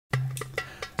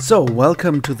So,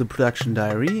 welcome to the production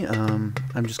diary. I'm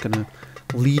just gonna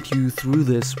lead you through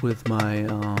this with my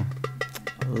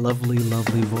lovely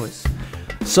voice.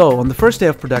 So, on the first day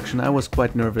of production, I was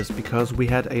quite nervous because we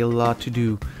had a lot to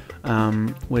do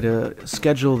with a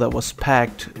schedule that was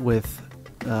packed with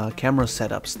camera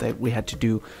setups that we had to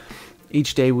do.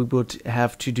 Each day we would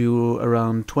have to do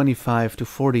around 25 to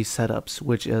 40 setups,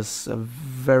 which is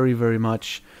very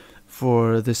much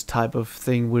for this type of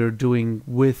thing we're doing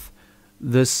with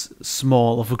this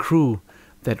small of a crew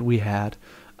that we had.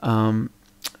 And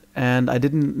I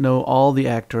didn't know all the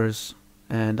actors,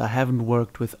 and I haven't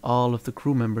worked with all of the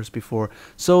crew members before,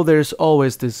 so there's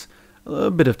always this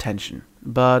bit of tension.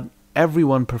 But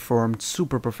everyone performed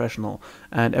super professional,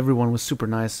 and everyone was super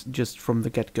nice just from the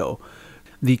get-go.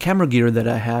 The camera gear that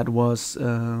I had was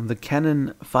the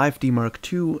Canon 5D Mark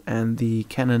II and the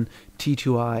Canon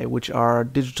T2i, which are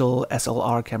digital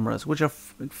SLR cameras, which are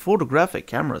photographic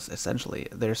cameras, essentially.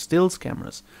 They're stills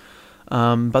cameras.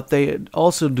 But they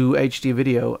also do HD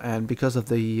video, and because of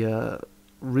the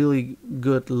really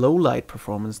good low light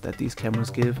performance that these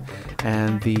cameras give,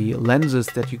 and the lenses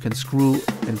that you can screw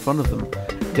in front of them,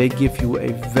 they give you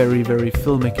a very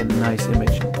filmic and nice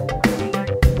image.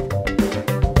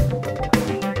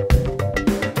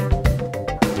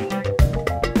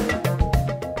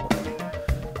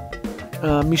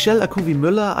 Michèle A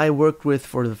Müller I worked with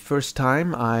for the first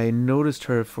time. I noticed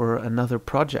her for another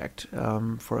project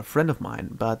for a friend of mine,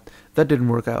 but that didn't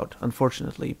work out,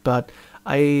 unfortunately. But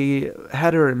I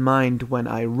had her in mind when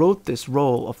I wrote this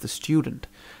role of the student,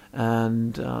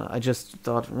 and I just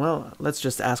thought, well, let's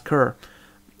just ask her.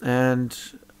 And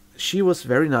she was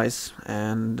very nice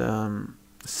and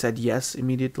said yes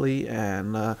immediately,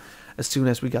 and as soon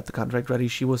as we got the contract ready,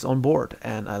 she was on board,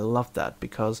 and I loved that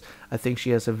because I think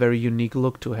she has a very unique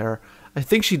look to her. I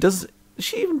think she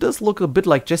even does look a bit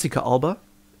like Jessica Alba,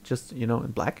 just, you know,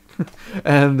 in black.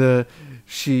 And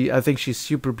I think she's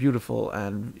super beautiful,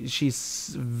 and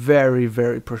she's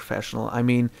very professional. I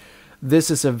mean,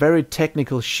 this is a very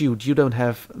technical shoot. You don't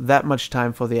have that much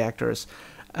time for the actors.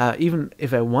 Even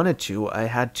if I wanted to, I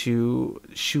had to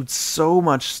shoot so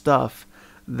much stuff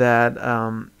that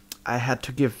I had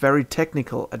to give very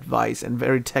technical advice and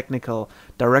very technical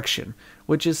direction,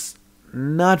 which is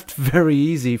not very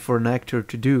easy for an actor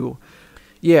to do.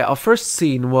 Yeah, our first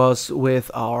scene was with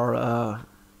our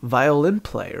violin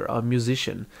player, our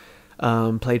musician,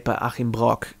 played by Achim,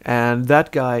 and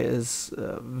that guy is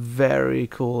very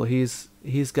cool. He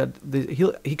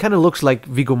kind of looks like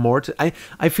Viggo Mortensen.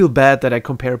 I feel bad that I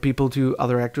compare people to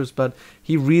other actors, but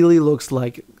he really looks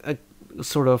like a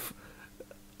sort of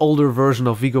older version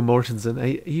of Viggo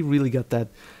Mortensen. He really got that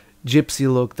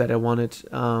gypsy look that I wanted,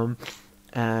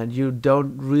 and you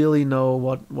don't really know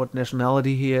what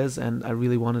nationality he is, and I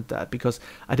really wanted that because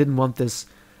I didn't want this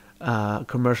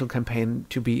commercial campaign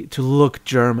to look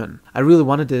German. I really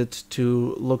wanted it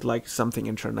to look like something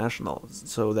international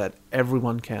so that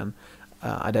everyone can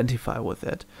identify with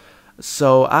it.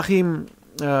 So Achim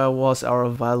was our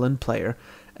violin player,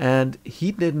 and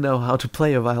he didn't know how to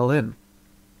play a violin.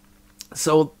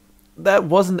 So that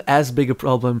wasn't as big a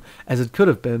problem as it could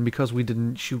have been because we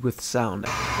didn't shoot with sound.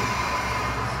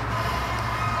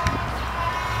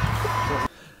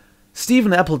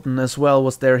 Stephen Appleton as well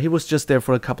was there. He was just there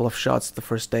for a couple of shots the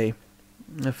first day.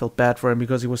 I felt bad for him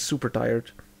because he was super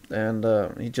tired and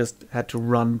he just had to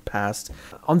run past.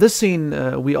 On this scene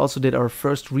we also did our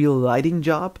first real lighting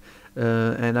job,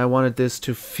 and I wanted this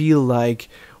to feel like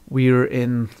we're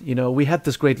in, you know, we had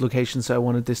this great location, so I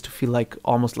wanted this to feel like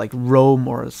almost like Rome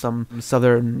or some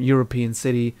southern European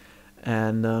city,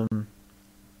 and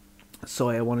so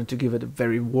I wanted to give it a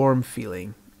very warm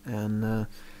feeling. And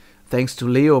thanks to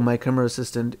Leo, my camera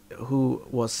assistant, who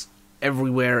was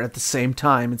everywhere at the same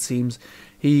time, it seems,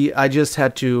 I just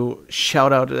had to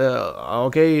shout out,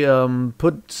 okay,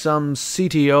 put some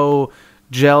CTO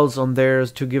gels on there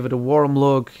to give it a warm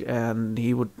look, and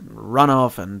he would run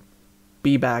off and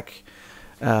be back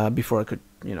before I could,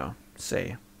 you know,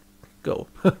 say go.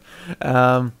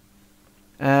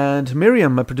 And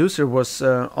Miriam, my producer, was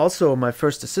also my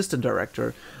first assistant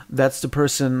director. That's the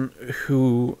person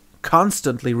who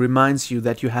constantly reminds you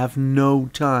that you have no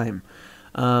time.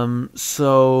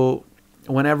 So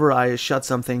whenever I shot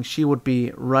something, she would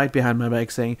be right behind my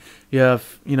back saying, you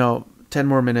have, you know, 10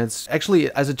 more minutes.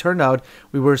 Actually, as it turned out,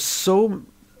 we were so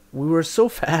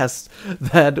fast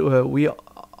that we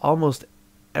almost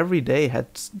every day had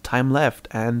time left,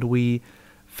 and we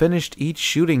finished each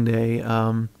shooting day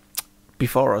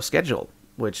before our schedule,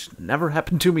 which never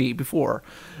happened to me before,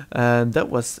 and that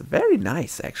was very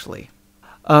nice, actually.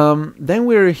 Then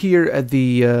we're here at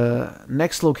the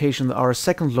next location, our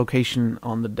second location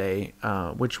on the day,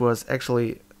 which was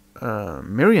actually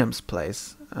Miriam's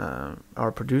place.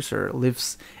 Our producer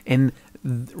lives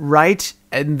right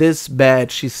in this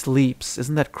bed. She sleeps.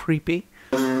 Isn't that creepy?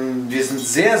 Wir sind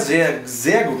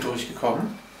sehr gut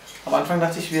durchgekommen. Am Anfang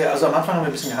dachte ich, am Anfang haben wir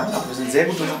ein bisschen gehangen, aber wir sind sehr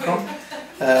gut durchgekommen.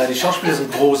 Die Schauspieler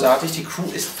sind großartig, die Crew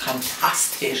ist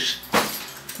fantastisch.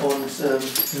 Und wir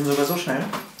sind sogar so schnell.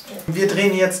 Wir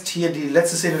drehen jetzt hier die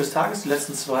letzte Szene des Tages, die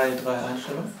letzten 2-3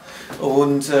 Einstellungen.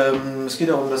 Und es geht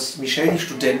darum, dass Michèle, die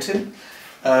Studentin,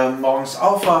 morgens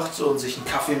aufwacht und sich einen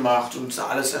Kaffee macht und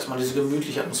alles erstmal diese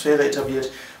gemütliche Atmosphäre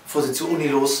etabliert, bevor sie zur Uni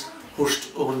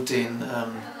loshuscht und den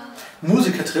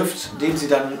Musiker trifft, dem sie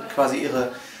dann quasi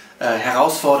ihre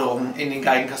Herausforderung in den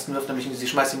Geigenkasten wirft, nämlich sie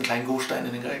schmeißt ihm einen kleinen Go-Stein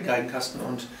in den Geigenkasten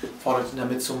und fordert ihn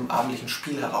damit zum abendlichen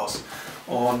Spiel heraus.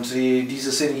 Und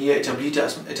diese Szene hier etabliert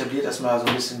erstmal so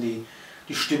ein bisschen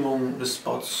die Stimmung des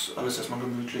Spots, alles erstmal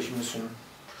gemütlich ein bisschen.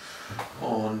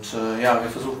 Und ja, wir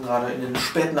versuchen gerade in den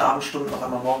späten Abendstunden noch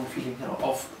einmal Morgenfeeling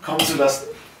aufkommen zu lassen.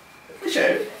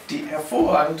 Michèle, die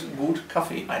hervorragend gut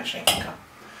Kaffee einschenken kann.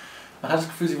 Man hat das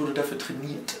Gefühl, sie wurde dafür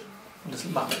trainiert. Und das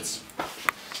machen wir jetzt.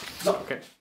 So, okay.